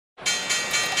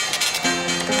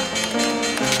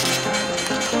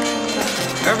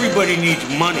Everybody needs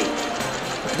money.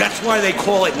 That's why they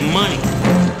call it money.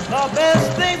 The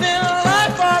best things in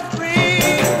life are free,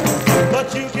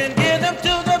 but you can give them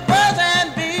to the birds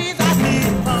and bees.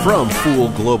 From Fool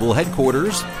Global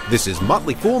Headquarters, this is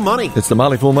Motley Fool Money. It's the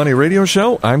Motley Fool Money radio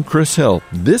show. I'm Chris Hill.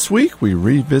 This week, we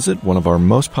revisit one of our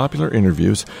most popular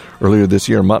interviews. Earlier this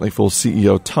year, Motley Fool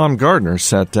CEO Tom Gardner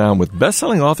sat down with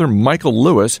best-selling author Michael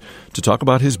Lewis to talk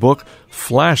about his book,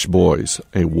 Flash Boys,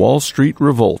 A Wall Street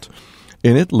Revolt.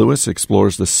 In it, Lewis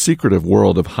explores the secretive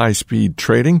world of high-speed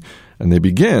trading, and they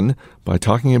begin by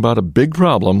talking about a big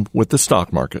problem with the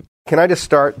stock market. Can I just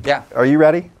start? Yeah. Are you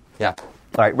ready? Yeah. All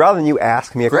right. Rather than you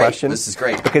ask me a question. This is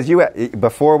great. Because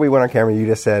before we went on camera, you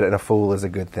just said, and a fool is a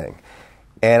good thing.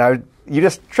 And you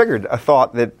just triggered a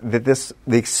thought that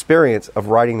the experience of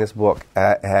writing this book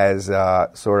has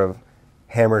sort of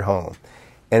hammered home.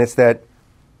 And it's that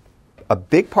a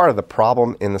big part of the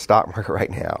problem in the stock market right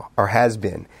now, or has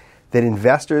been, that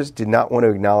investors did not want to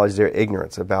acknowledge their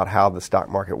ignorance about how the stock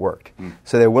market worked.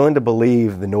 So they're willing to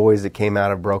believe the noise that came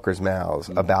out of brokers' mouths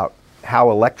about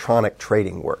how electronic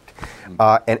trading worked.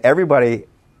 And everybody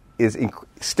is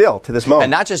still, to this moment.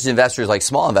 And not just investors like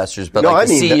small investors, but the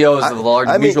CEOs of the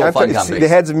large mutual fund companies. The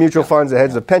heads of mutual funds, the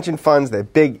heads of pension funds, the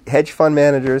big hedge fund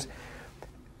managers,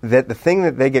 that the thing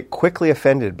that they get quickly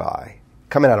offended by,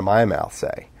 coming out of my mouth,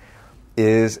 say,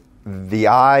 is the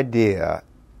idea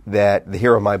that the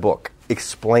hero of my book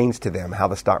explains to them how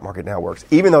the stock market now works,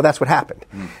 even though that's what happened.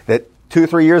 That 2 or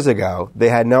 3 years ago, they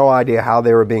had no idea how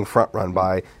they were being front-run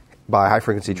by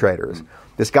high-frequency traders.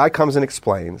 This guy comes and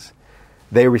explains.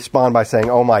 They respond by saying,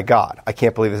 oh, my God, I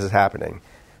can't believe this is happening.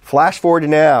 Flash forward to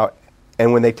now,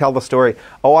 and when they tell the story,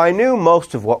 oh, I knew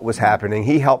most of what was happening.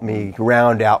 He helped me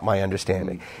round out my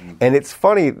understanding. And it's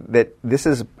funny that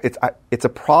it's a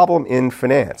problem in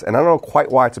finance. And I don't know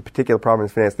quite why it's a particular problem in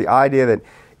finance. The idea that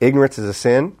ignorance is a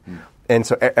sin, and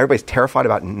so everybody's terrified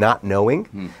about not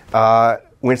knowing,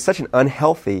 when it's such an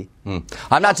unhealthy...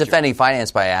 I'm not defending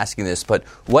finance by asking this, but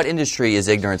what industry is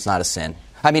ignorance not a sin?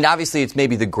 I mean, obviously, it's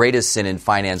maybe the greatest sin in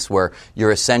finance where you're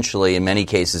essentially, in many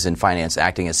cases in finance,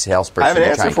 acting as a salesperson. I have an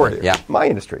answer for you. Yeah. My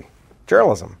industry,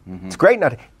 journalism. It's great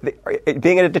not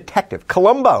being a detective.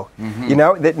 Columbo,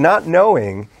 that not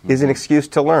knowing is an excuse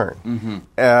to learn.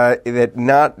 That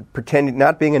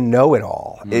not being a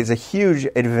know-it-all is a huge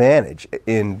advantage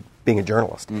in being a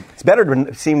journalist. It's better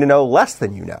to seem to know less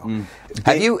than you know.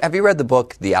 Have you read the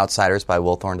book The Outsiders by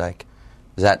Will Thorndike?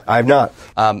 I have not.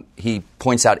 He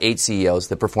points out 8 CEOs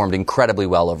that performed incredibly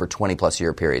well over 20-plus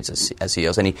year periods as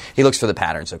CEOs, and he looks for the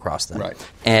patterns across them. Right.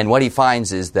 And what he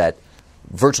finds is that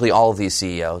virtually all of these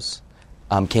CEOs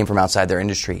came from outside their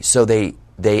industry. So they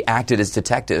acted as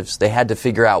detectives. They had to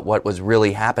figure out what was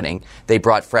really happening. They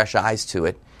brought fresh eyes to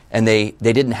it, and they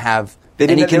didn't have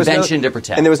any convention to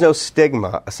protect. And there was no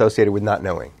stigma associated with not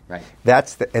knowing. Right.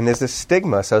 And there's this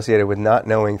stigma associated with not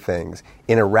knowing things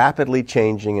in a rapidly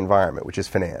changing environment, which is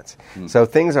finance. So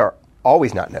things are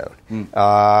always not known.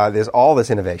 There's all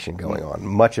this innovation going on,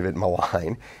 much of it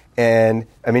malign. And,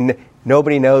 I mean,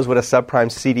 nobody knows what a subprime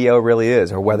CDO really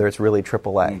is or whether it's really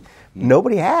AAA.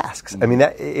 Nobody asks. I mean,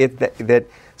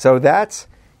 so that's...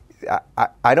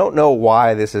 I don't know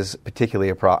why this is particularly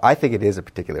a problem. I think it is a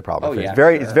particular problem.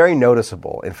 It's very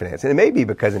noticeable in finance. And it may be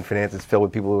because in finance it's filled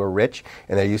with people who are rich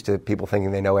and they're used to people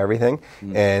thinking they know everything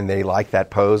and they like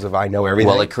that pose of I know everything.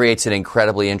 Well, it creates an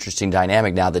incredibly interesting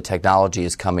dynamic now that technology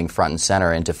is coming front and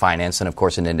center into finance and, of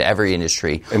course, into every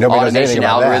industry. And automation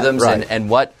algorithms right. and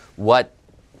what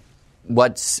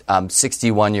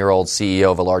 61-year-old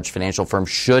CEO of a large financial firm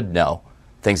should know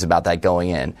things about that going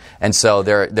in. And so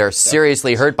they're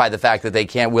seriously hurt by the fact that they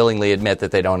can't willingly admit that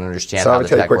they don't understand how the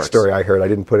tech works. So I'll tell you a quick story I heard. I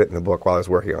didn't put it in the book while I was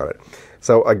working on it.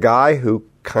 So a guy who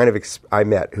I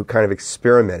met who kind of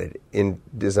experimented in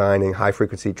designing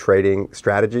high-frequency trading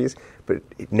strategies, but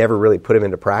it never really put him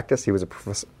into practice. He was a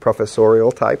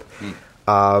professorial type.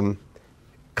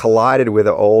 Collided with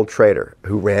an old trader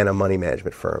who ran a money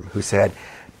management firm who said,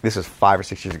 this was 5 or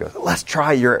 6 years ago. Let's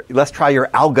try your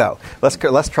algo. Let's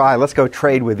go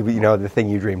trade with the thing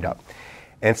you dreamed up.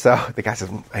 And so the guy says,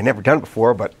 I never done it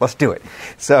before, but let's do it.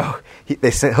 So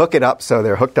they say hook it up, so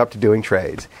they're hooked up to doing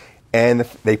trades, and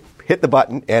they hit the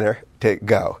button, enter to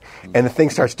go, and the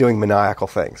thing starts doing maniacal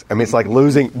things. I mean, it's like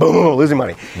losing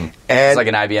money. And it's like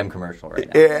an IBM commercial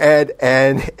right now.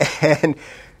 And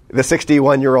the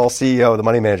 61-year-old CEO of the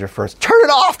money management firms, turn it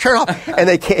off, and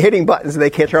they can't, hitting buttons and they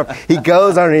can't turn off. He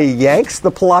goes on and he yanks the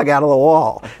plug out of the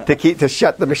wall to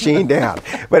shut the machine down.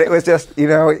 But it was just, it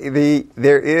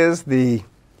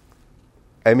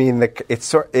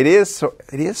is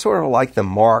sort of like the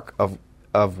mark of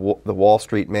the Wall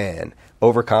Street man,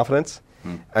 overconfidence.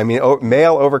 I mean,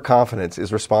 male overconfidence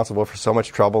is responsible for so much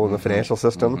trouble in the financial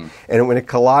system, and when it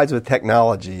collides with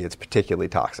technology, it's particularly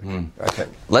toxic, I think.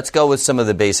 Let's go with some of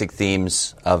the basic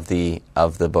themes of the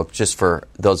book, just for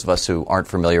those of us who aren't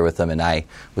familiar with them. And I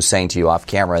was saying to you off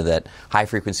camera that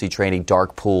high-frequency trading,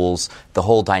 dark pools, the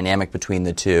whole dynamic between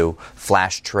the two,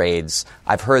 flash trades.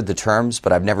 I've heard the terms,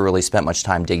 but I've never really spent much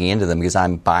time digging into them because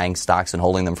I'm buying stocks and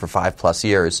holding them for 5+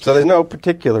 years. So there's no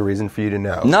particular reason for you to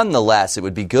know. Nonetheless, it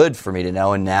would be good for me to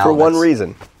know. And now, for one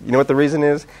reason, you know what the reason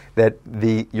is? That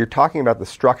you're talking about the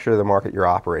structure of the market you're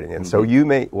operating in. So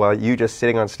you just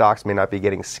sitting on stocks may not be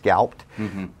getting scalped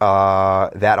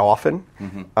that often.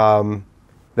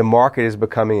 The market is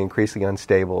becoming increasingly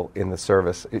unstable in the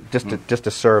service, just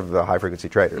to serve the high frequency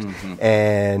traders.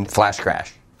 And flash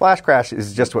crash. Flash crash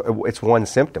is it's one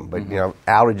symptom, but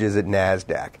outages at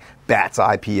NASDAQ, BAT's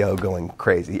IPO going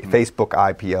crazy, Facebook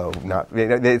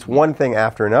IPO, it's one thing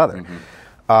after another.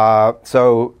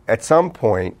 So at some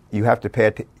point you have to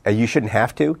pay. You shouldn't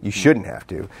have to. You shouldn't have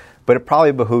to, but it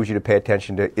probably behooves you to pay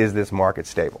attention to: is this market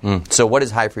stable? So what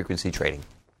is high frequency trading?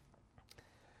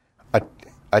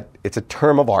 It's a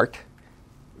term of art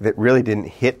that really didn't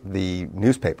hit the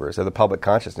newspapers or the public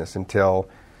consciousness until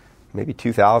maybe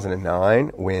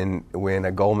 2009, when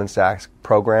a Goldman Sachs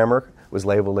programmer was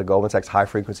labeled a Goldman Sachs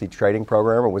high-frequency trading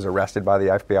programmer, was arrested by the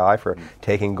FBI for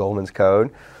taking Goldman's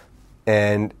code.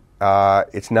 And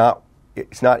it's not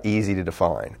easy to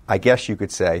define. I guess you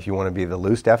could say, if you want to be the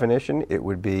loose definition, it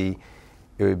would be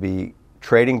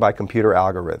trading by computer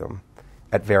algorithm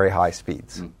at very high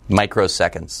speeds.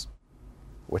 Microseconds.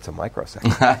 What's a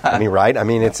microsecond? I mean, right? I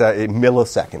mean, it's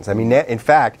milliseconds. I mean, in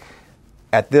fact,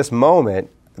 at this moment,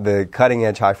 the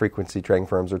cutting-edge high-frequency trading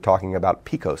firms are talking about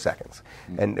picoseconds,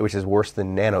 which is worse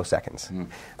than nanoseconds.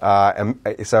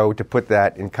 So to put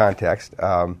that in context,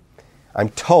 I'm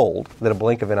told that a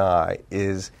blink of an eye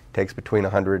takes between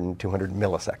 100 and 200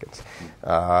 milliseconds.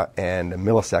 And a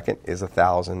millisecond is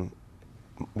 1,000.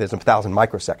 There's 1,000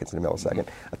 microseconds in a millisecond,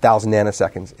 1,000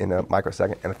 nanoseconds in a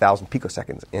microsecond, and 1,000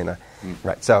 picoseconds in a...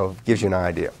 Right, so it gives you an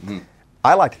idea.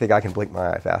 I like to think I can blink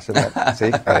my eye faster than that.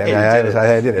 See?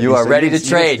 I did it. You are ready to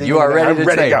trade. You are ready to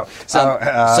trade. Go.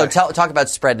 So talk about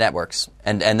spread networks.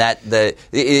 And that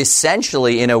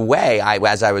essentially, in a way,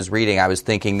 as I was reading, I was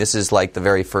thinking this is like the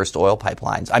very first oil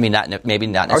pipelines. I mean, maybe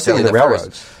not necessarily the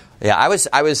railroads. First. Yeah, I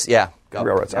was yeah. Go.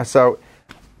 Railroads. Yeah. So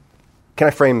can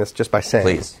I frame this just by saying...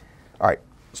 Please. All right.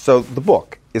 So the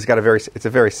book it's a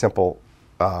very simple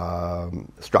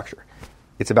structure.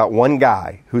 It's about one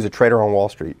guy who's a trader on Wall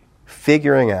Street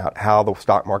figuring out how the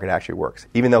stock market actually works.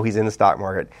 Even though he's in the stock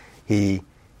market, he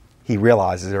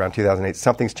realizes around 2008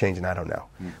 something's changed and I don't know.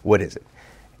 What is it?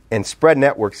 And spread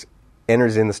networks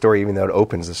enters in the story, even though it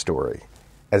opens the story,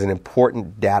 as an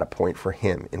important data point for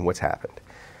him in what's happened.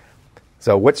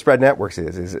 So what spread networks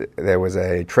is there was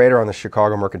a trader on the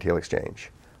Chicago Mercantile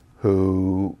Exchange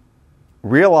who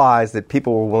realized that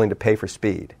people were willing to pay for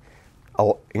speed,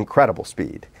 incredible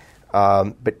speed,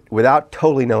 but without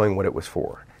totally knowing what it was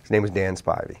for. His name was Dan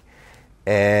Spivey.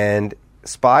 And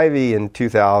Spivey in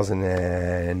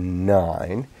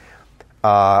 2009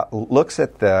 looks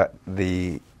at the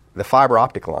fiber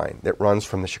optic line that runs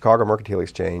from the Chicago Mercantile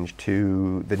Exchange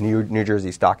to the New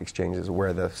Jersey stock exchanges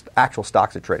where the actual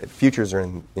stocks are traded. Futures are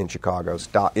in Chicago,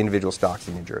 individual stocks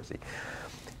in New Jersey.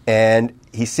 And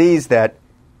he sees that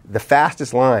the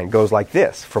fastest line goes like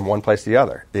this from one place to the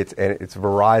other. It's a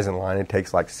Verizon line. It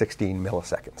takes like 16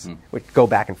 milliseconds, which go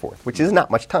back and forth, which is not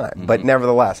much time. But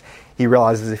nevertheless, he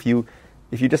realizes if you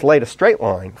just laid a straight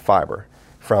line fiber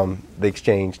from the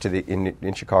exchange to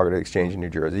in Chicago to the exchange in New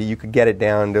Jersey, you could get it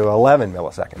down to 11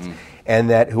 milliseconds,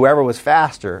 and that whoever was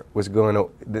faster was going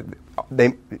to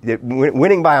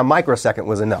winning by a microsecond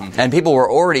was enough. And people were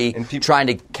already trying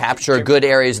to capture good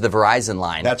areas of the Verizon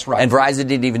line. That's right. And Verizon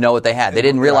didn't even know what they had. They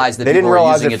didn't realize that people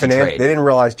were using it to trade. They didn't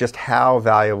realize just how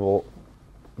valuable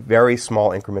very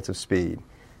small increments of speed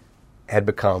had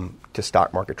become to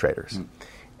stock market traders.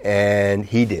 And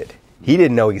he did. He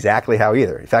didn't know exactly how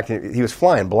either. In fact, he was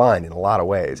flying blind in a lot of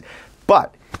ways.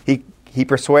 But he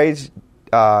persuades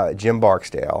Jim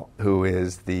Barksdale, who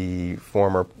is the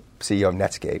former CEO of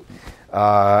Netscape,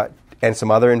 and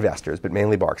some other investors, but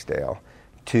mainly Barksdale,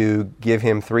 to give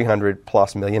him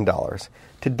 $300+ million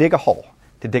to dig a hole,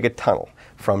 to dig a tunnel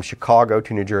from Chicago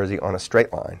to New Jersey on a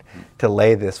straight line to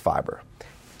lay this fiber,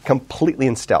 completely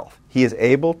in stealth. He is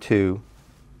able to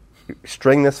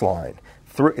string this line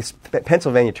through.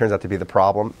 Pennsylvania turns out to be the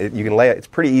problem. You can lay it. It's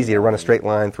pretty easy to run a straight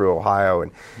line through Ohio,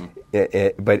 and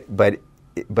but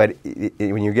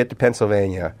when you get to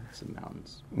Pennsylvania, it's the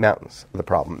mountains are the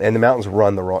problem, and the mountains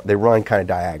run kind of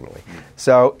diagonally.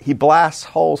 So he blasts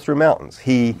holes through mountains.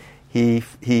 He He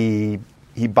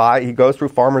goes through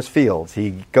farmers' fields.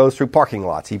 He goes through parking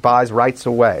lots. He buys rights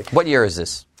away. What year is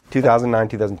this? 2009,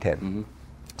 2010.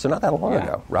 So not that long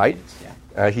ago, right?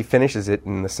 He finishes it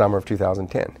in the summer of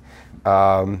 2010.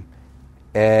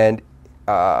 And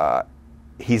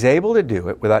he's able to do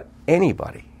it without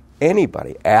anybody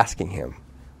asking him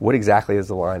what exactly is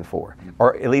the line for,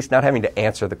 or at least not having to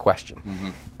answer the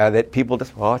question. That people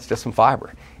just, it's just some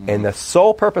fiber. And the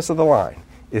sole purpose of the line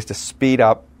is to speed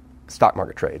up stock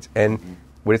market trades. And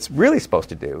what it's really supposed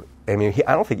to do, I mean,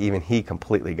 I don't think even he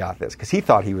completely got this, because he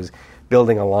thought he was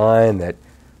building a line that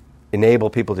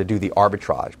enabled people to do the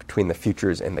arbitrage between the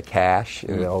futures and the cash,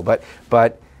 you know. But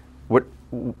what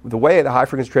the way the high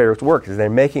frequency traders work is they're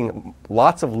making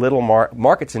lots of little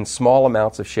markets in small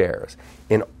amounts of shares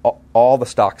in all the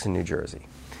stocks in New Jersey.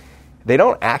 They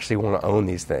don't actually want to own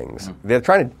these things. They're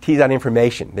trying to tease out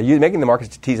information. They're making the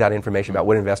markets to tease out information about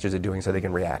what investors are doing so they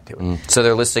can react to it. So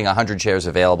they're listing 100 shares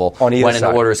available on either when side.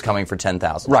 An order is coming for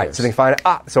 10,000 right, shares. so they find,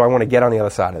 so I want to get on the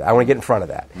other side of that. I want to get in front of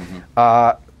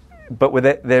that. But with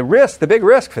the risk, the big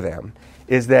risk for them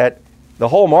is that the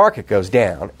whole market goes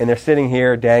down, and they're sitting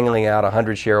here dangling out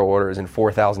 100 share orders in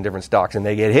 4,000 different stocks, and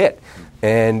they get hit,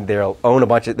 and they'll own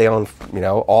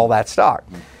all that stock.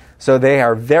 So they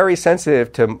are very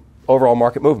sensitive to overall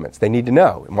market movements. They need to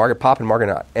know market pop and market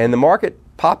not, and the market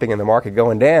popping and the market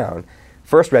going down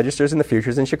first registers in the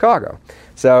futures in Chicago.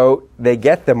 So they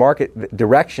get the market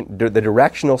direction, the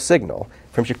directional signal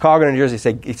from Chicago to New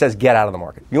Jersey. It says get out of the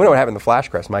market. You know what happened in the flash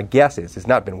crash? My guess is, it's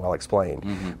not been well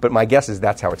explained, but my guess is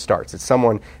that's how it starts. It's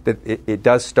someone that it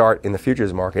does start in the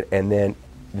futures market, and then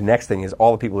the next thing is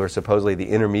all the people who are supposedly the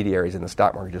intermediaries in the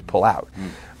stock market just pull out.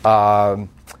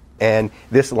 And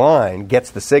this line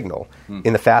gets the signal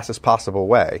in the fastest possible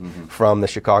way from the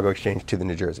Chicago exchange to the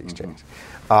New Jersey exchange.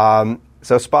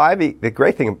 So Spivey, the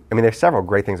great thing, I mean, there's several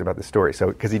great things about this story. So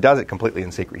because he does it completely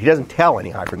in secret, he doesn't tell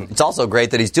any high frequency. It's also great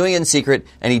that he's doing it in secret,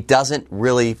 and he doesn't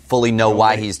really fully know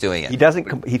why he's doing it. He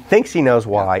doesn't. He thinks he knows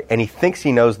why, and he thinks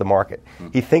he knows the market.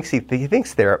 He thinks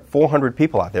there are 400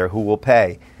 people out there who will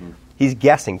pay. He's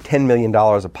guessing $10 million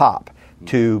a pop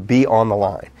to be on the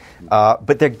line,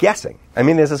 but they're guessing. I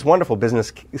mean, there's this wonderful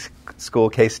business school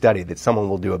case study that someone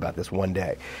will do about this one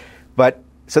day, but.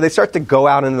 So they start to go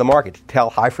out into the market to tell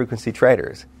high-frequency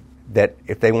traders that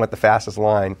if they want the fastest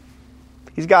line,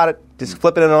 he's got it. Just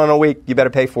flip it in on a week. You better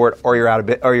pay for it, or you're out of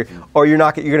it, or you're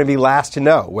not. You're going to be last to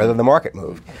know whether the market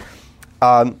moved.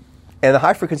 And the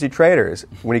high-frequency traders,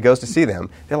 when he goes to see them,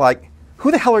 they're like,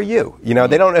 "Who the hell are you? You know,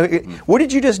 they don't know. What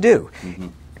did you just do?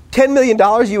 $10 million?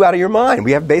 You out of your mind?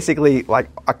 We have basically like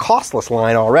a costless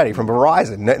line already from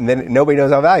Verizon, and then nobody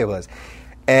knows how valuable it is."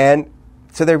 And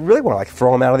so they really want to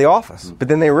throw him out of the office, but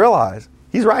then they realize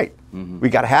he's right. We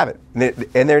got to have it,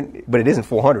 but it isn't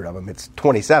 400 of them; it's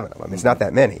 27 of them. It's not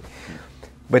that many.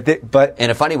 But in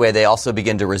a funny way, they also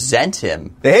begin to resent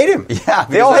him. They hate him. Yeah,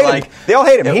 they all hate him. They all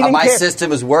hate him. He didn't my care.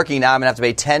 system is working now. I'm going to have to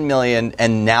pay $10 million,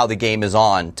 and now the game is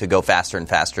on to go faster and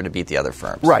faster to beat the other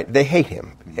firms. Right. They hate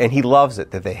him, and he loves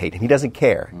it that they hate him. He doesn't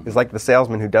care. He's like the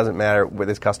salesman who doesn't matter what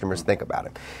his customers think about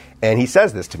him. And he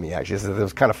says this to me, actually. It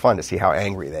was kind of fun to see how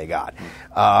angry they got.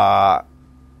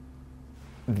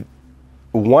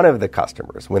 One of the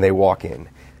customers, when they walk in,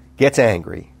 gets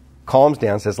angry, calms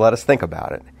down, says, "Let us think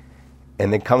about it,"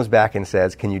 and then comes back and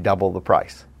says, "Can you double the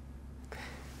price?"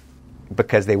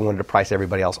 Because they wanted to price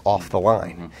everybody else off the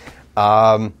line.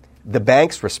 The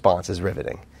bank's response is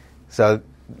riveting. So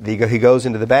he goes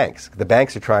into the banks. The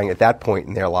banks are trying, at that point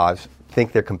in their lives,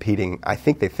 think they're competing. I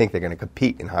think they think they're going to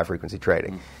compete in high-frequency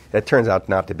trading. That turns out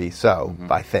not to be so,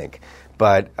 I think.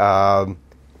 But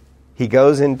he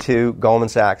goes into Goldman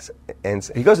Sachs, and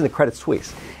he goes into Credit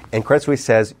Suisse. And Credit Suisse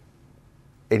says,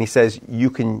 and he says, you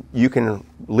can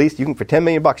at least for $10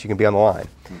 million you can be on the line,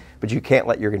 but you can't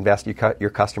let your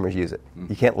customers use it.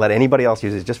 You can't let anybody else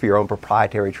use it. It's just for your own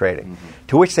proprietary trading.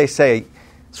 To which they say,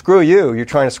 "Screw you! You're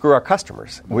trying to screw our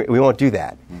customers. We won't do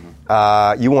that.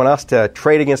 You want us to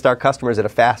trade against our customers at a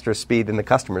faster speed than the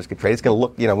customers could trade. It's going to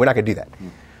look, we're not going to do that."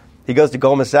 He goes to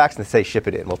Goldman Sachs and they say, "Ship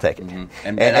it in. We'll take it."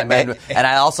 And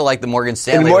I also like the Morgan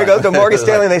Stanley. And he goes to Morgan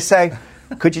Stanley and they say,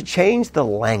 "Could you change the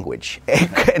language?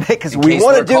 Because we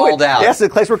want to do it." Yes, in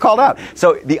case we're called out.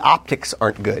 So the optics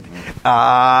aren't good.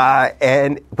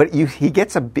 But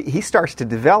he starts to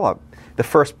develop the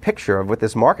first picture of what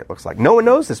this market looks like. No one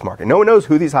knows this market. No one knows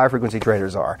who these high-frequency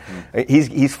traders are.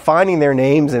 He's finding their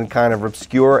names in kind of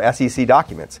obscure SEC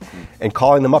documents and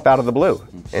calling them up out of the blue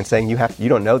and saying, you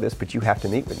don't know this, but you have to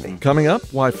meet with me. Coming up,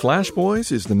 why Flash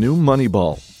Boys is the new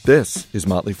Moneyball. This is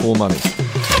Motley Fool Money. Show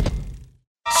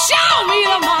me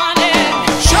the money.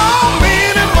 Show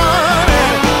me the money.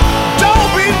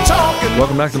 Don't be talking.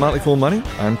 Welcome back to Motley Fool Money.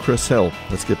 I'm Chris Hill.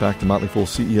 Let's get back to Motley Fool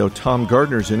CEO Tom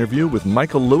Gardner's interview with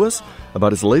Michael Lewis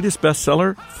about his latest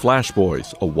bestseller, Flash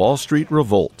Boys, A Wall Street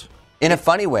Revolt. In a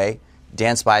funny way,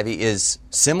 Dan Spivey is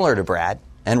similar to Brad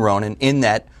and Ronan in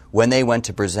that when they went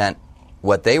to present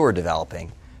what they were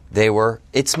developing,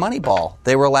 it's Moneyball.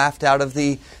 They were laughed out of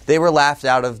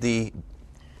the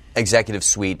executive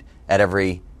suite at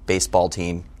every baseball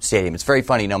team stadium. It's very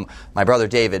funny. My brother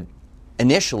David,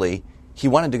 initially, he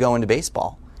wanted to go into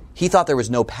baseball. He thought there was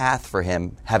no path for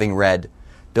him, having read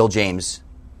Bill James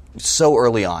so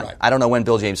early on. Right. I don't know when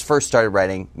Bill James first started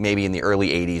writing, maybe in the early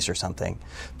 80s or something.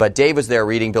 But Dave was there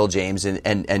reading Bill James and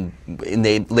in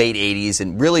the late 80s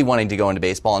and really wanting to go into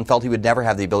baseball and felt he would never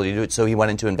have the ability to do it, so he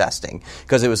went into investing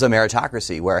because it was a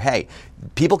meritocracy where, hey,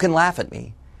 people can laugh at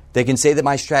me. They can say that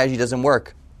my strategy doesn't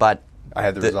work, but I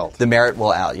had the result. The merit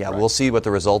will out. Yeah, right. We'll see what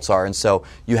the results are. And so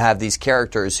you have these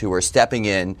characters who are stepping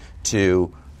in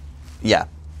to, the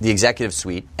executive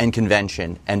suite and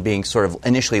convention and being sort of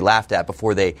initially laughed at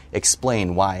before they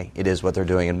explain why it is what they're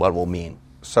doing and what it will mean.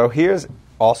 So here's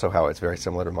also how it's very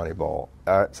similar to Moneyball.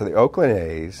 So the Oakland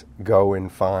A's go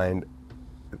and find,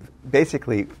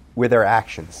 basically, with their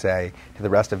actions, say to the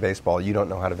rest of baseball, you don't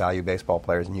know how to value baseball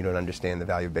players and you don't understand the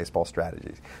value of baseball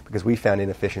strategies because we found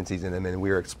inefficiencies in them and we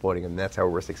were exploiting them. And that's how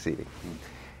we're succeeding.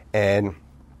 And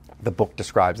the book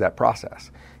describes that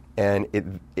process. And it,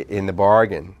 in the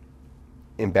bargain,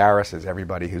 embarrasses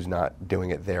everybody who's not doing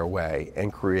it their way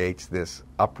and creates this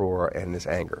uproar and this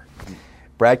anger.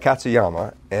 Brad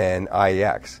Katsuyama and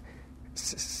IEX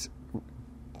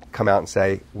come out and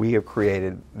say, we have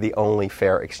created the only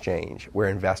fair exchange where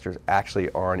investors actually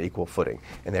are on equal footing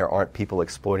and there aren't people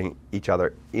exploiting each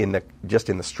other just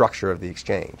in the structure of the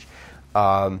exchange,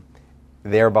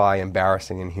 thereby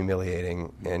embarrassing and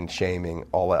humiliating and shaming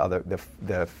all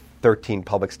the 13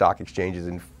 public stock exchanges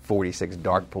and 46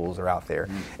 dark pools are out there,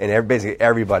 and basically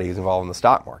everybody who's involved in the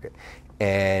stock market,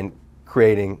 and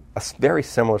creating a very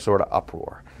similar sort of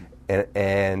uproar.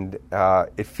 And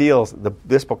it feels,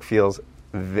 this book feels,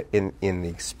 in the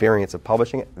experience of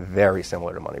publishing it, very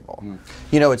similar to Moneyball.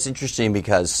 You know, it's interesting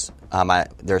because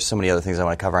there's so many other things I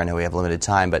want to cover. I know we have limited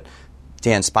time, but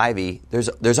Dan Spivey,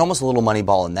 there's almost a little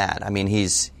Moneyball in that. I mean,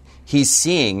 he's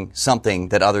seeing something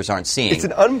that others aren't seeing. It's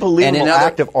an unbelievable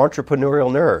act of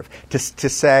entrepreneurial nerve to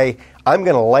say, I'm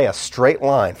going to lay a straight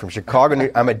line from Chicago.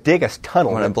 I'm going to dig a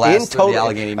tunnel. I'm going to blast through the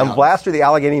Allegheny Mountains. I'm blast through the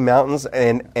Allegheny Mountains,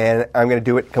 and I'm going to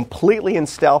do it completely in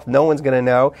stealth. No one's going to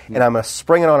know, and I'm going to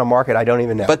spring it on a market I don't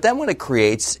even know. But then what it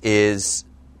creates is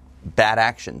bad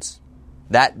actions.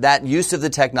 That use of the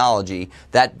technology,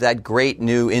 that great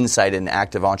new insight in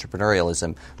active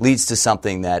entrepreneurialism leads to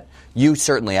something that you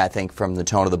certainly, I think, from the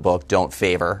tone of the book, don't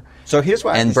favor. So here's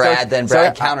why. And Brad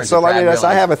counters. So let me just,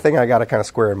 I have a thing I got to kind of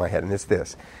square in my head, and it's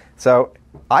this. So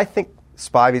I think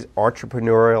Spivey's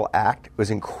entrepreneurial act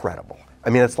was incredible. I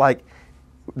mean, it's like,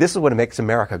 this is what makes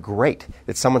America great,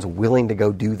 that someone's willing to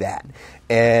go do that.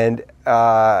 And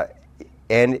at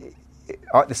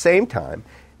the same time,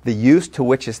 the use to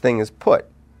which this thing is put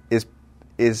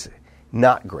is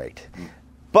not great.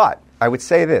 But I would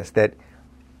say this, that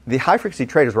the high-frequency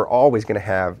traders were always going to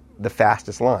have the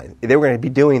fastest line. They were going to be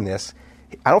doing this.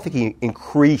 I don't think he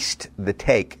increased the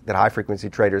take that high-frequency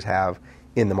traders have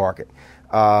in the market.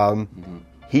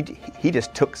 He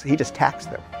just taxed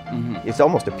them. It's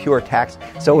almost a pure tax.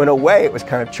 So in a way, it was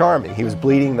kind of charming. He was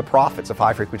bleeding the profits of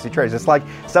high-frequency traders. It's like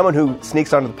someone who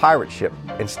sneaks onto the pirate ship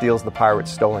and steals the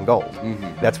pirate's stolen gold.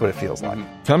 That's what it feels like.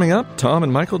 Coming up, Tom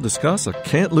and Michael discuss a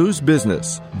can't-lose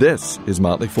business. This is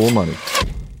Motley Fool Money.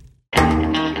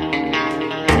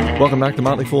 Welcome back to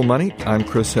Motley Fool Money. I'm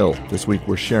Chris Hill. This week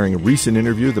we're sharing a recent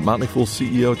interview that Motley Fool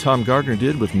CEO Tom Gardner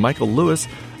did with Michael Lewis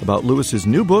about Lewis's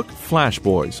new book, Flash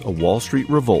Boys, A Wall Street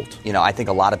Revolt. You know, I think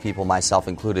a lot of people, myself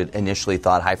included, initially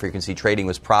thought high-frequency trading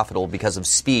was profitable because of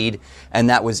speed,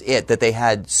 and that was it, that they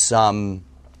had some...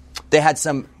 Why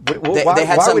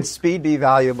would speed be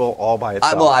valuable all by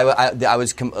itself? I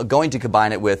was going to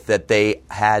combine it with that they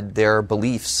had their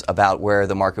beliefs about where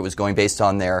the market was going based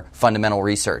on their fundamental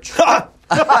research.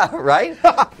 Right?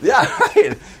 Yeah,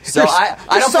 right. So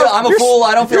I'm a fool.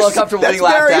 I don't feel comfortable being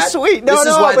laughed at. That's very sweet. This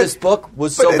is why this book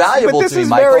was so valuable to me,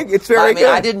 Michael. It's very good.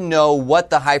 I didn't know what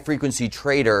the high-frequency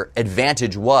trader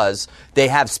advantage was. They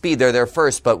have speed. They're there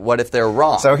first, but what if they're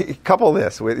wrong? So couple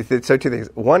this with two things.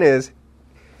 One is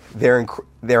their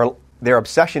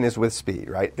obsession is with speed,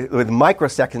 right? With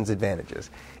microseconds advantages.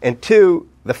 And two,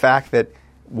 the fact that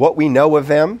what we know of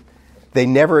them, they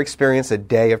never experience a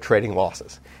day of trading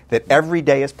losses. That every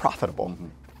day is profitable.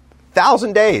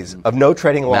 1,000 days of no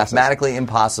trading losses. Mathematically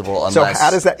impossible unless... So how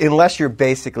does that, unless you're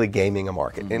basically gaming a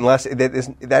market, unless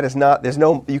that is not, there's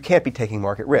no, you can't be taking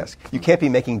market risk. You can't be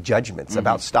making judgments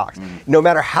about stocks. No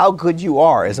matter how good you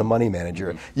are as a money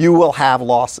manager, you will have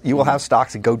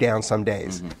stocks that go down some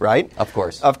days, right? Of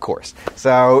course. Of course.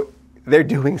 So they're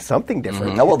doing something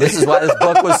different. Oh, well, this is why this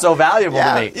book was so valuable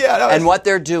to me. Yeah, and what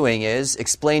they're doing is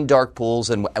explain dark pools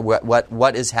and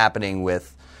what is happening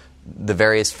with the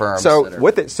various firms.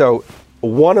 So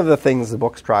one of the things the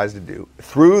book tries to do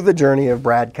through the journey of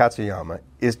Brad Katsuyama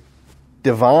is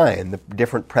divine the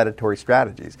different predatory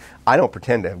strategies. I don't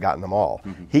pretend to have gotten them all.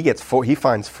 He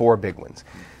finds 4 big ones.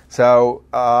 So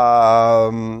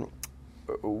I'll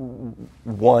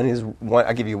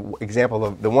give you an example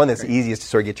of the one that's easiest to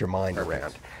sort of get your mind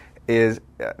around. Is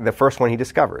the first one he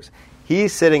discovers.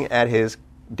 He's sitting at his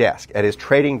desk, at his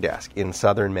trading desk in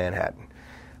southern Manhattan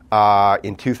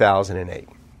in 2008.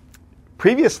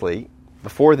 Previously,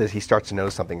 before this, he starts to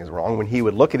notice something is wrong. When he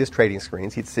would look at his trading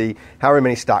screens, he'd see however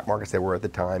many stock markets there were at the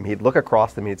time. He'd look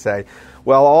across them and he'd say,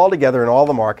 well, altogether in all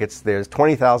the markets, there's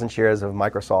 20,000 shares of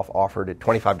Microsoft offered at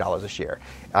 $25 a share.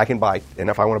 I can buy, and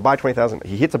if I want to buy 20,000,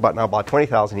 he hits a button, I'll buy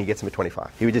 20,000, he gets them at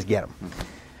 25. He would just get them.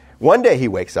 One day he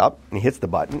wakes up and he hits the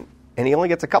button, and he only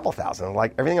gets a couple thousand.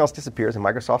 Like everything else disappears and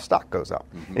Microsoft stock goes up.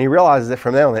 And he realizes that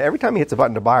from then on, every time he hits a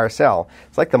button to buy or sell,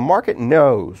 it's like the market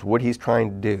knows what he's trying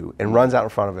to do and runs out in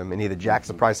front of him and either jacks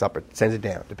the price up or sends it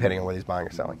down, depending on whether he's buying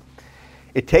or selling.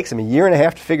 It takes him a year and a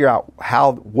half to figure out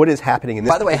what is happening in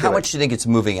this. By the way, how much do you think it's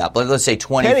moving up? Let's say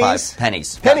 25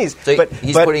 pennies. Pennies. So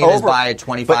he's putting in his buy at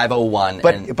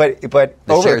 25.01. But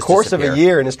over the course of a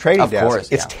year in his trading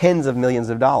desk, it's tens of millions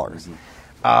of dollars.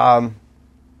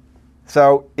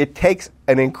 So it takes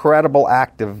an incredible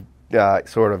act of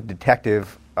sort of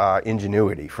detective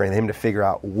ingenuity for him to figure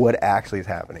out what actually is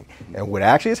happening. And what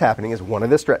actually is happening is one of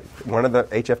the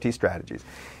HFT strategies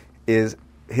is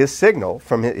his signal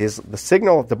from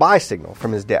the buy signal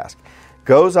from his desk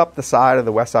goes up the side of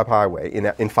the West Side Highway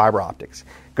in fiber optics,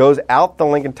 goes out the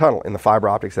Lincoln Tunnel in the fiber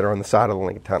optics that are on the side of the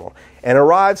Lincoln Tunnel, and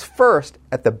arrives first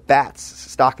at the BATS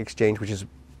stock exchange, which is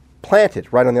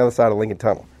planted right on the other side of the Lincoln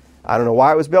Tunnel. I don't know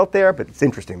why it was built there, but it's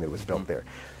interesting that it was built there.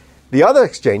 The other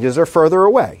exchanges are further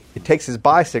away. It takes his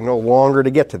buy signal longer to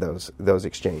get to those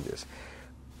exchanges.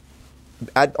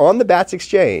 On the BATS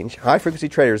exchange, high-frequency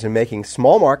traders are making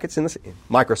small markets in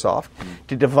Microsoft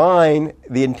to divine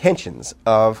the intentions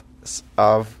of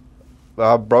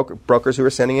brokers who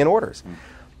are sending in orders.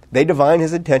 They divine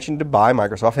his intention to buy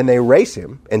Microsoft, and they race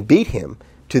him and beat him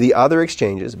to the other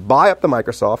exchanges, buy up the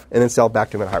Microsoft, and then sell it back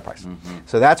to him at a high price.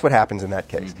 So that's what happens in that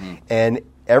case. And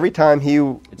every time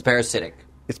It's parasitic.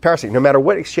 It's parasitic. No matter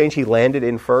what exchange he landed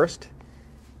in first,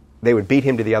 they would beat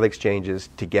him to the other exchanges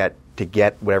to get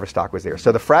whatever stock was there.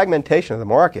 So the fragmentation of the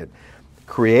market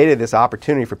created this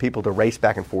opportunity for people to race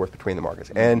back and forth between the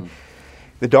markets. And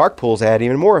the dark pools add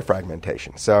even more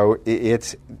fragmentation. So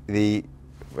it's the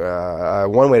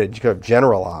one way to kind of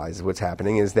generalize what's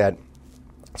happening is that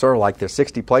sort of like there's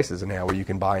 60 places now where you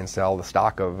can buy and sell the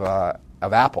stock of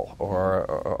Apple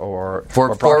or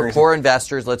for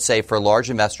investors, let's say for large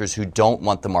investors who don't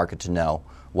want the market to know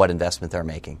what investment they're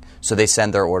making. So they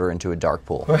send their order into a dark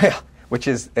pool. Well, which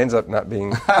ends up not being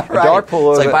right. A dark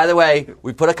pool. It's like, by the way,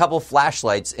 we put a couple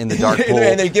flashlights in the dark pool,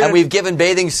 and we've given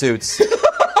bathing suits.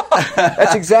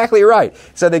 That's exactly right.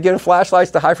 So they've given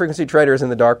flashlights to high-frequency traders in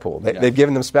the dark pool. They've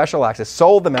given them special access,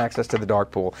 sold them access to the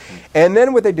dark pool. And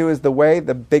then what they do is the way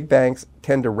the big banks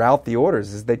tend to route the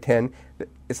orders is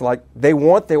it's like they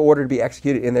want the order to be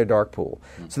executed in their dark pool.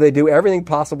 So they do everything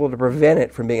possible to prevent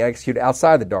it from being executed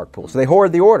outside the dark pool. So they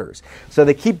hoard the orders. So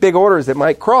they keep big orders that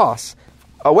might cross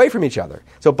away from each other.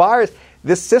 So buyers,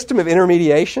 this system of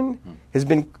intermediation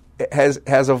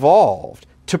has evolved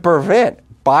to prevent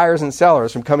buyers and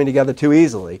sellers from coming together too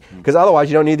easily, because otherwise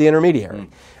you don't need the intermediary.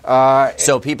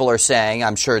 So people are saying,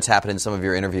 I'm sure it's happened in some of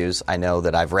your interviews, I know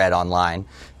that I've read online,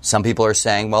 some people are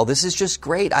saying, well, this is just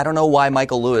great. I don't know why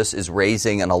Michael Lewis is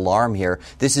raising an alarm here.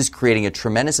 This is creating a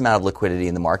tremendous amount of liquidity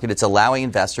in the market. It's allowing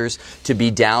investors to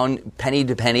be down penny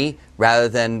to penny rather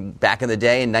than back in the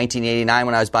day in 1989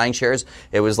 when I was buying shares.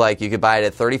 It was like you could buy it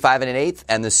at 35 1/8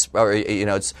 and it's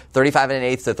 35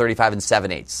 1/8 to 35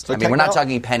 7/8. So we're not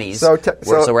talking pennies. So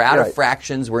we're out of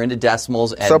fractions. We're into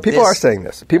decimals. And so people are saying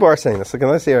this. People are saying this.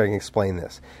 Let's see how I can explain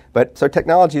this. So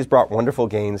technology has brought wonderful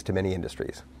gains to many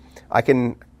industries.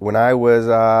 When I was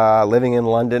living in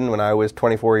London, when I was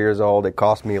 24 years old, it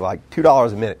cost me like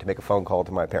 $2 a minute to make a phone call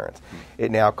to my parents.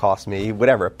 It now costs me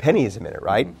pennies a minute,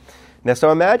 right? Now,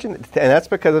 so imagine, and that's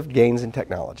because of gains in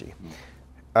technology.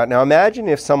 Now, imagine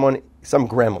if some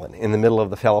gremlin in the middle of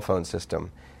the telephone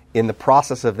system in the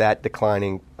process of that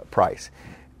declining price.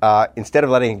 Instead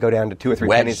of letting it go down to 2 or 3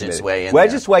 pennies a minute,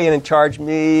 wedge its way in and charge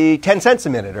me 10 cents a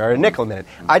minute or a nickel a minute.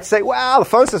 I'd say, wow, the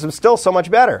phone system's still so much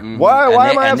better. Why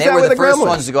am I upset with the gremlins? And they were the first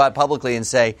ones to go out publicly and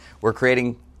say, we're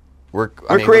creating phone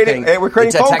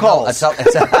calls.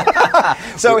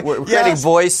 So we're creating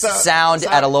voice, sound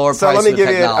at a lower price. So let me give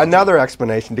technology. you another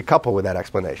explanation to couple with that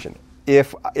explanation.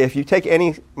 If you take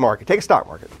any market, take a stock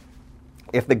market,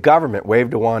 if the government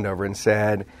waved a wand over and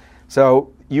said,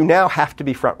 so you now have to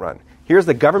be front run. Here's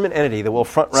the government entity that will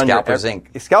front run Scalpers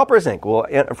Inc. Scalpers Inc. will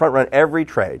front run every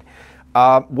trade.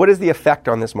 What is the effect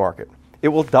on this market? It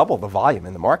will double the volume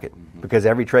in the market because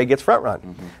every trade gets front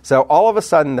run. So all of a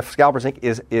sudden, the Scalpers Inc.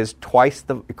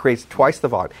 it creates twice the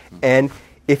volume. And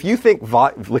if you think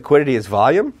liquidity is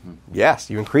volume, yes,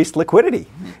 you increase liquidity,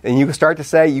 and you can start to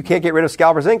say you can't get rid of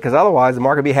Scalpers Inc. because otherwise the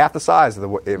market would be half the size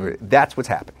of that's what's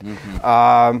happened.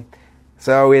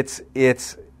 So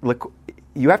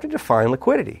you have to define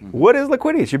liquidity. What is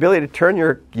liquidity? It's your ability to turn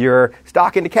your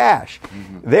stock into cash.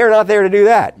 They're not there to do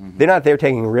that. They're not there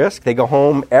taking risk. They go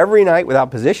home every night without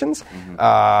positions.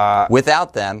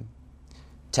 Without them,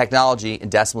 technology and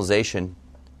decimalization,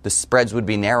 the spreads would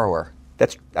be narrower.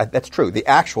 That's true. The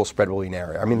actual spread will be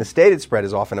narrower. I mean, the stated spread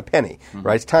is often a penny,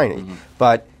 right? It's tiny.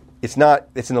 But it's not.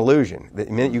 It's an illusion. The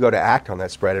minute you go to act on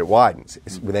that spread, it widens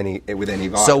with any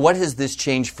volume. So what has this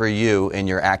changed for you in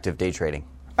your active day trading?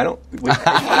 I don't.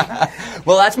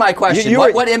 Well, that's my question.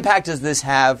 What impact does this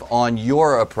have on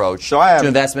your approach to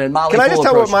investment in Motley? Can I just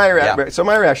tell what my reaction? So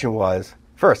my reaction was,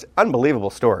 first, unbelievable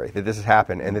story that this has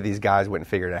happened and that these guys went and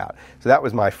figured it out. So that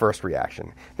was my first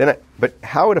reaction. But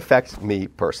how it affects me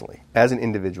personally as an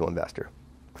individual investor.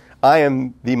 I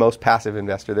am the most passive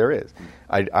investor there is.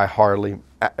 I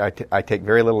take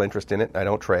very little interest in it. I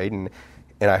don't trade and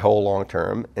I hold long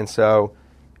term. And so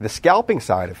the scalping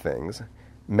side of things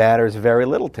matters very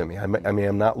little to me. I mean,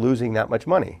 I'm not losing that much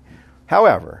money.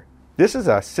 However, this is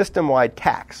a system-wide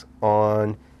tax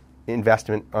on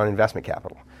investment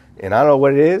capital. And I don't know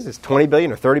what it is. It's $20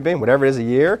 billion or $30 billion, whatever it is a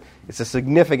year. It's a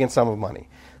significant sum of money.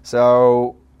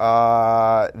 So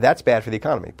that's bad for the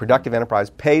economy. Productive enterprise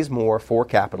pays more for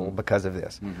capital because of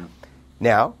this.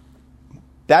 Now,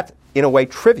 that's in a way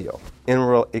trivial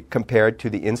compared to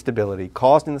the instability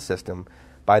caused in the system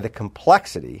by the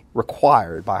complexity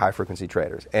required by high-frequency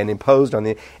traders and imposed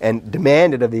on and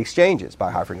demanded of the exchanges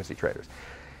by high-frequency traders.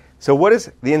 So what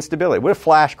is the instability? What do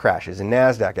flash crashes and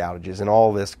NASDAQ outages and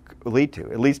all this lead to?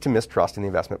 It leads to mistrust in the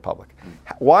investment public.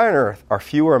 Why on earth are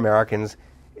fewer Americans,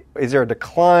 is there a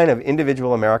decline of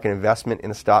individual American investment in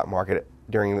the stock market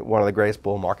during one of the greatest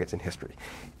bull markets in history?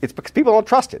 It's because people don't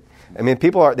trust it. I mean,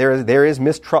 there is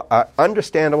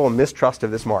understandable mistrust of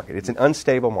this market. It's an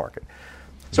unstable market.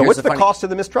 So what's the cost of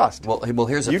the mistrust? Well,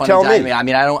 here's a you funny tell me. I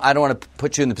mean, I don't want to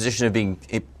put you in the position of being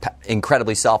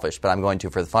incredibly selfish, but I'm going to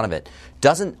for the fun of it.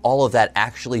 Doesn't all of that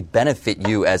actually benefit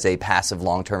you as a passive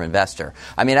long-term investor?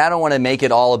 I mean, I don't want to make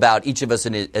it all about each of us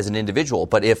as an individual,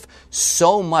 but if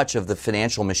so much of the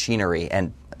financial machinery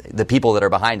and the people that are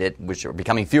behind it, which are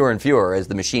becoming fewer and fewer as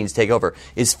the machines take over,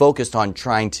 is focused on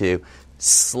trying to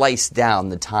slice down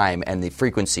the time and the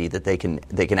frequency that they can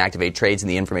activate trades and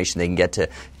the information they can get to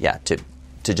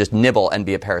just nibble and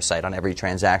be a parasite on every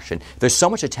transaction. There's so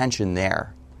much attention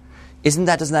there. Doesn't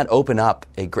that open up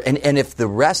and if the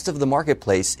rest of the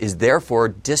marketplace is therefore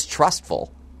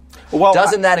distrustful,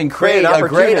 doesn't that create a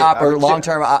great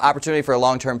long-term opportunity for a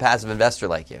long-term passive investor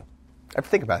like you? I have to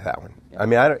think about that one. I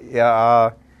mean,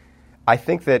 I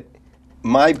think that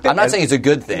I'm not saying it's a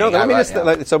good thing. No,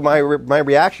 so my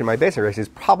reaction, my basic reaction is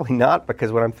probably not,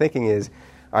 because what I'm thinking is,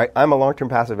 all right, I'm a long-term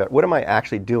passive investor. What am I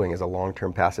actually doing as a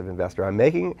long-term passive investor? I'm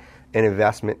making an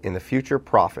investment in the future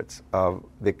profits of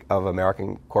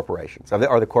American corporations,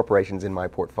 or the corporations in my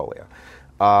portfolio.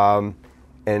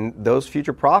 And those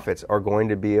future profits are going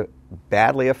to be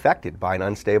badly affected by an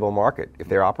unstable market if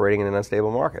they're operating in an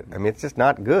unstable market. I mean, it's just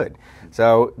not good.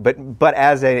 So, but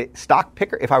as a stock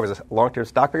picker, if I was a long-term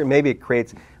stock picker, maybe it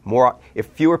creates more. If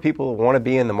fewer people want to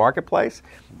be in the marketplace,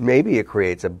 maybe it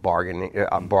creates a bargain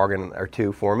or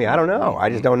two for me. I don't know. I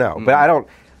just don't know. But I don't.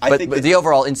 But the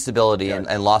overall instability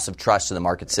and loss of trust in the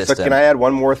market system. So can I add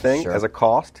one more thing Sure. as a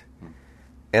cost?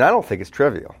 And I don't think it's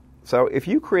trivial. So if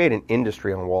you create an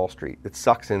industry on Wall Street that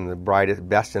sucks in the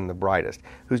best and the brightest,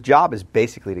 whose job is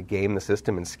basically to game the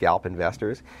system and scalp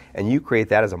investors, and you create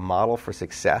that as a model for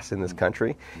success in this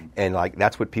country, and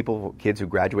that's what kids who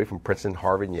graduate from Princeton,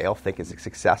 Harvard, and Yale think is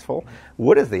successful,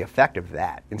 what is the effect of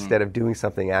that instead of doing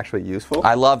something actually useful?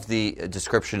 I love the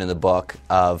description in the book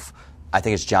of, I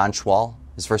think it's John Schwal.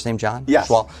 His first name John? Yes.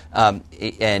 Schwal.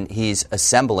 And he's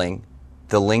assembling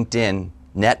the LinkedIn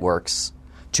networks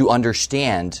to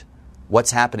understand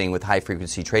what's happening with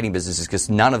high-frequency trading businesses, because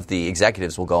none of the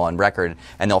executives will go on record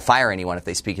and they'll fire anyone if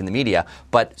they speak in the media.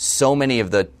 But so many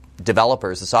of the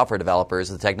developers, the software developers,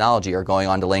 the technology are going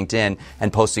onto LinkedIn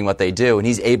and posting what they do. And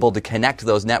he's able to connect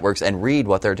those networks and read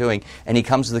what they're doing. And he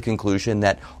comes to the conclusion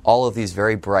that all of these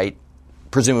very bright,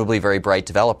 presumably very bright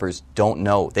developers don't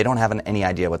know. They don't have any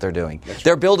idea what they're doing.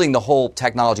 They're building the whole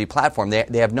technology platform. They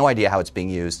have no idea how it's being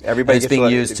used. It's being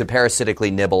used to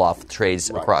parasitically nibble off trades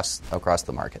across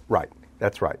the market. Right.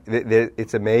 That's right.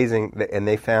 It's amazing, and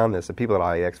they found this, the people at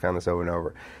IEX found this over and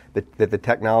over, that the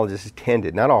technologists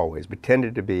tended, not always, but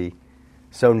tended to be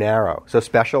so narrow, so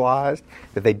specialized,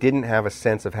 that they didn't have a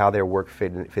sense of how their work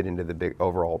fit into the big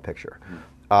overall picture.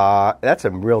 That's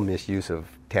a real misuse of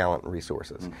talent and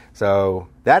resources. So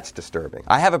that's disturbing.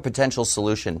 I have a potential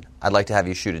solution. I'd like to have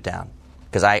you shoot it down.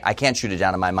 Because I can't shoot it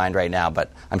down in my mind right now,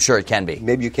 but I'm sure it can be.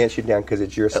 Maybe you can't shoot it down because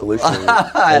it's your solution,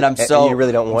 and you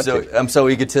really don't want to. I'm so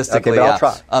egotistical. Okay, but I'll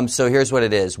try. So here's what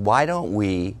it is. Why don't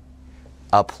we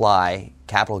apply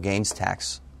capital gains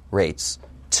tax rates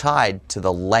tied to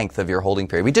the length of your holding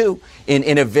period? We do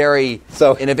in a very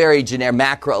generic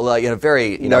macro, in a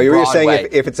very you're saying way.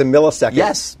 If it's a millisecond.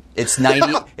 Yes, it's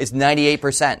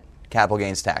 98% capital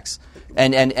gains tax,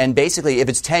 and basically if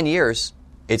it's 10 years.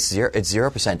 It's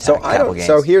 0% capital gains.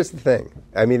 So here's the thing.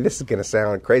 I mean, this is going to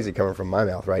sound crazy coming from my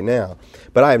mouth right now,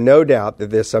 but I have no doubt that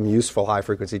there's some useful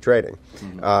high-frequency trading.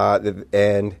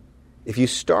 And if you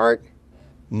start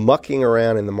mucking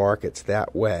around in the markets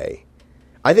that way,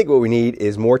 I think what we need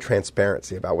is more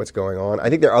transparency about what's going on. I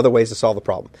think there are other ways to solve the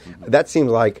problem. That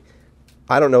seems like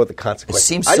I don't know what the consequences. It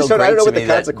seems so great to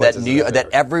me that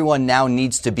everyone now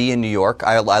needs to be in New York.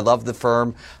 I love the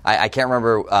firm. I can't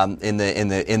remember in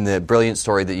the brilliant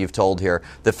story that you've told here,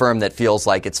 the firm that feels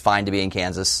like it's fine to be in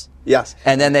Kansas. Yes.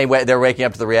 And then they're waking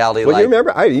up to the reality. Well, you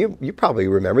remember? You probably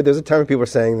remember. There's a time when people were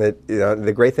saying that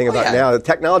the great thing about now, the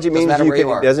technology means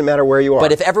it doesn't matter where you are.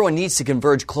 But if everyone needs to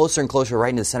converge closer and closer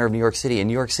right into the center of New York City, and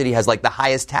New York City has like the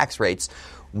highest tax rates.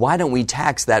 Why don't we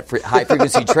tax that for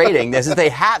high-frequency trading?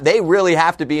 They really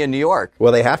have to be in New York.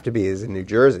 Well, they have to be in New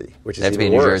Jersey, which is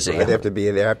even worse. They have to be.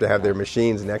 They have to have their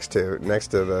machines next to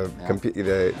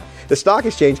the stock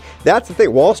exchange. That's the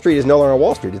thing. Wall Street is no longer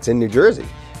Wall Street. It's in New Jersey.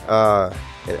 How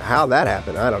that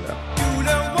happened, I don't know.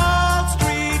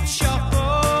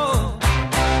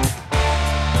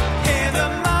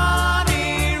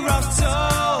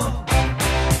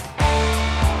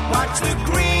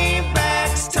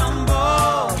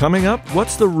 Coming up,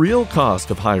 what's the real cost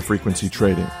of high-frequency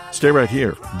trading? Stay right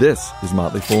here. This is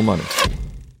Motley Fool Money.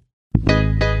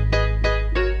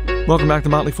 Welcome back to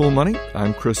Motley Fool Money.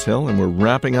 I'm Chris Hill, and we're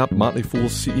wrapping up Motley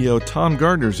Fool's CEO Tom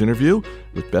Gardner's interview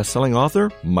with best-selling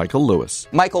author Michael Lewis.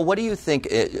 Michael, what do you think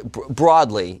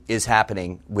broadly is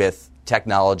happening with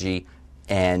technology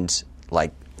and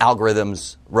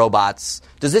algorithms, robots?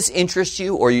 Does this interest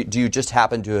you, or do you just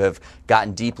happen to have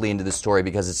gotten deeply into the story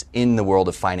because it's in the world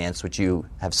of finance, which you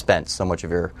have spent so much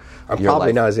of your I'm your probably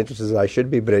life? Not as interested as I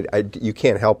should be, but you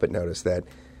can't help but notice that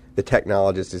the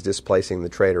technologist is displacing the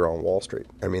trader on Wall Street.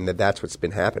 I mean, that's what's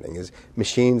been happening, is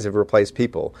machines have replaced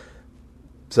people.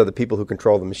 So the people who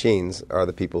control the machines are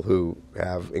the people who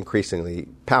have increasingly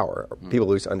power, people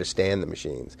who understand the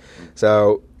machines.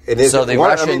 So it is. So the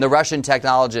Russian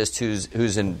technologist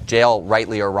who's in jail,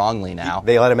 rightly or wrongly now.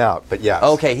 They let him out, but yes.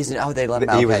 Okay, they let him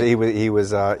out. He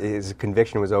was his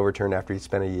conviction was overturned after he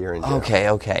spent a year in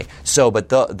jail. Okay. So, but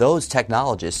those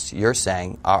technologists, you're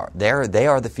saying, they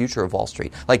are the future of Wall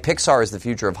Street. Like Pixar is the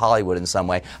future of Hollywood in some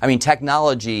way. I mean,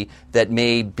 technology that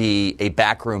may be a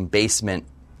backroom basement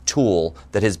tool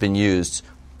that has been used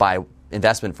by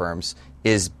investment firms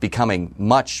is becoming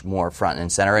much more front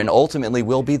and center and ultimately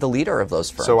will be the leader of those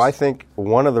firms. So I think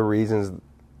one of the reasons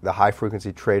the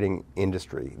high-frequency trading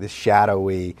industry, this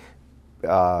shadowy,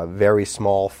 very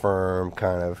small firm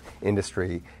kind of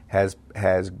industry has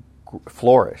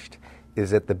flourished is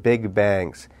that the big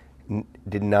banks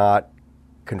did not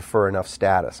confer enough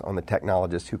status on the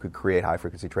technologists who could create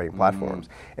high-frequency trading platforms,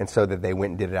 and so that they went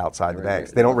and did it outside the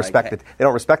banks. They don't respect it. They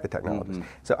don't respect the technologists.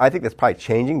 So I think that's probably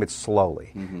changing, but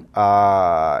slowly. And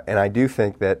I do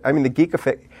think that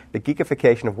the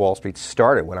geekification of Wall Street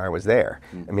started when I was there.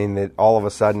 I mean, that all of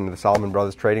a sudden, the Salomon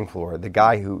Brothers trading floor, the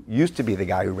guy who used to be the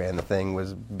guy who ran the thing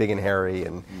was big and hairy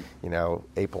and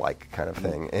ape-like kind of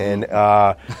thing, and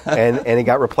he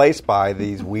got replaced by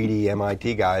these weedy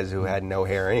MIT guys who had no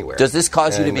hair anywhere. Does this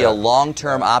cause you to be a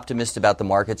long-term optimist about the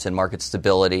markets and market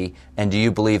stability? And do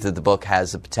you believe that the book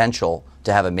has the potential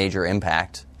to have a major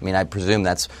impact? I mean, I presume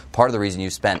that's part of the reason you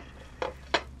spent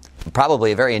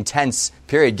probably a very intense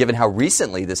period, given how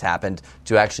recently this happened,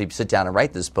 to actually sit down and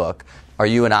write this book. Are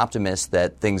you an optimist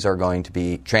that things are going to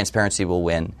be, transparency will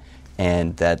win,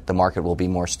 and that the market will be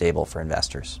more stable for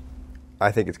investors?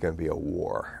 I think it's going to be a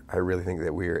war. I really think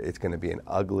that it's going to be an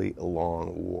ugly,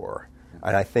 long war.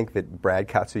 And I think that Brad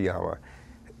Katsuyama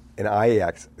and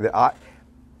IEX,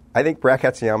 I think Brad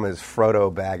Katsuyama is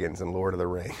Frodo Baggins in Lord of the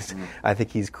Rings. I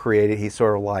think he's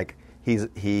sort of like,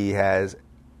 he has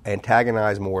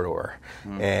antagonized Mordor,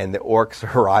 and the orcs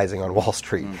are rising on Wall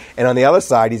Street. And on the other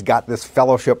side, he's got this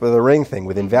Fellowship of the Ring thing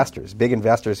with investors, big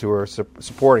investors who are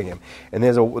supporting him. And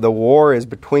the war is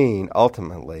between,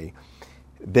 ultimately,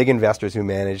 big investors who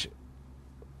manage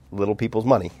little people's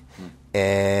money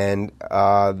and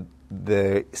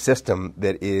the system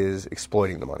that is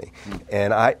exploiting the money.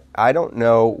 And I don't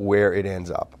know where it ends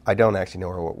up. I don't actually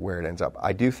know where it ends up.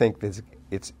 I do think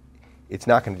it's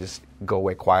not going to just go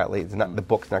away quietly. It's not, the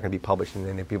book's not going to be published and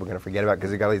then people are going to forget about it because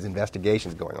they've got all these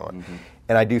investigations going on.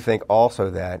 And I do think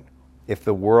also that if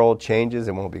the world changes,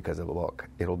 it won't be because of the book.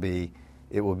 It will be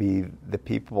the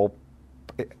people.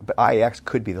 But IEX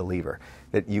could be the lever.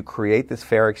 That you create this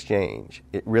fair exchange.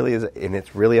 It really is, and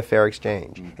it's really a fair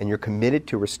exchange. And you're committed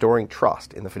to restoring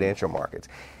trust in the financial markets.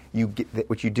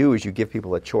 What you do is you give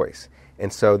people a choice.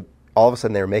 And so all of a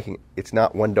sudden they're making, it's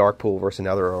not one dark pool versus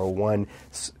another, or one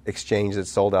exchange that's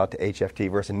sold out to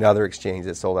HFT versus another exchange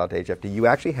that's sold out to HFT. You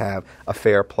actually have a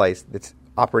fair place that's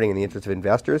operating in the interest of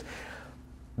investors,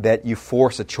 that you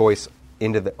force a choice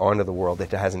onto the world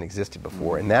that hasn't existed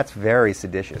before, and that's very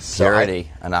seditious. Purity,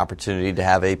 an opportunity to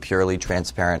have a purely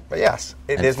transparent. But yes,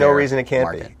 there's no reason it can't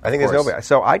market. be. I think there's no.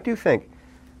 So I do think,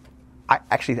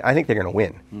 I think they're going to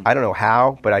win. I don't know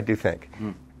how, but I do think.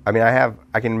 I mean,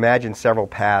 I can imagine several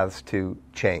paths to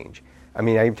change. I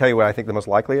mean, I can tell you what I think the most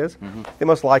likely is. The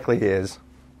most likely is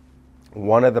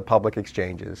one of the public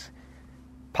exchanges,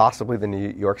 possibly the New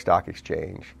York Stock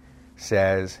Exchange,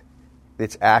 says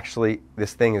it's actually,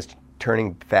 this thing is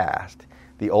turning fast.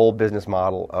 The old business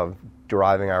model of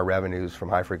deriving our revenues from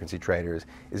high-frequency traders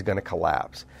is going to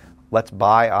collapse. Let's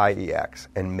buy IEX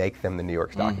and make them the New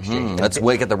York Stock Exchange. Let's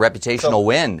get the reputational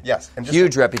win. Yes.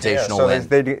 Huge reputational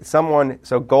win.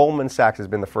 So Goldman Sachs has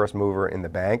been the first mover in the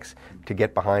banks to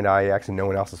get behind IEX, and no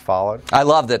one else has followed. I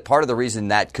love that. Part of the reason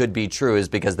that could be true is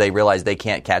because they realize they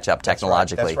can't catch up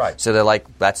technologically. That's right. So they're like,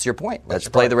 that's your point. Let's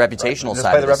play the reputational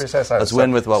side of this. Let's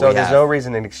win with what we have. So there's no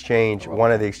reason an exchange,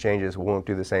 one of the exchanges, won't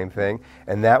do the same thing,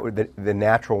 and that would the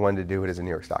natural one to do it is a New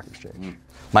York Stock Exchange.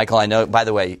 Michael, I know, by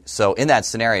the way, so in that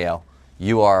scenario,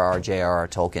 you are our J.R.R.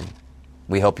 Tolkien.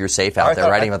 We hope you're safe out there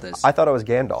writing about this. I thought it was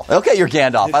Gandalf. Okay, you're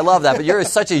Gandalf. I love that, but you're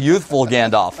such a youthful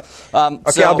Gandalf.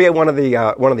 Okay, I'll be one of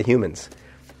the humans.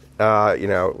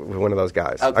 One of those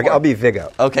guys. I'll be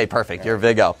Viggo. Okay, perfect. You're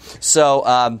Viggo. So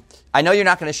I know you're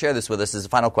not going to share this with us. This is the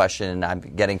final question I'm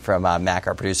getting from Mac,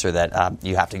 our producer, that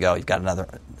you have to go. You've got another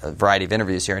variety of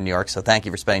interviews here in New York, so thank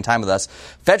you for spending time with us.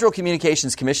 Federal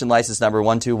Communications Commission license number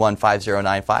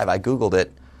 1215095. I Googled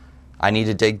it. I need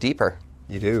to dig deeper.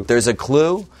 You do. There's a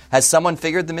clue. Has someone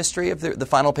figured the mystery of the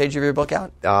final page of your book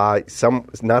out? Not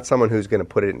someone who's going to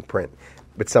put it in print,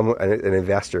 but an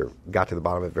investor got to the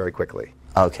bottom of it very quickly.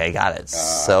 Okay, got it.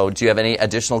 So do you have any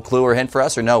additional clue or hint for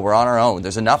us, or no, we're on our own?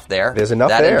 There's enough there. There's enough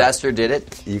that there. That investor did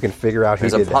it. You can figure out who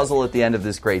did it. There's a puzzle at the end of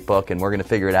this great book, and we're going to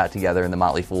figure it out together in the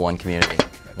Motley Fool One community.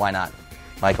 Why not?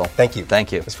 Michael. Thank you.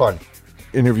 Thank you. It's fun.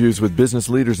 Interviews with business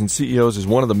leaders and CEOs is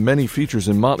one of the many features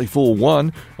in Motley Fool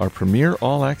One, our premier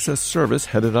all-access service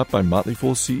headed up by Motley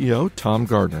Fool CEO Tom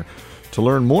Gardner. To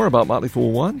learn more about Motley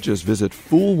Fool One, just visit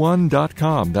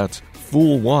fool1.com. That's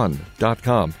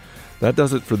fool1.com. That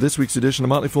does it for this week's edition of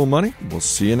Motley Fool Money. We'll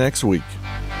see you next week.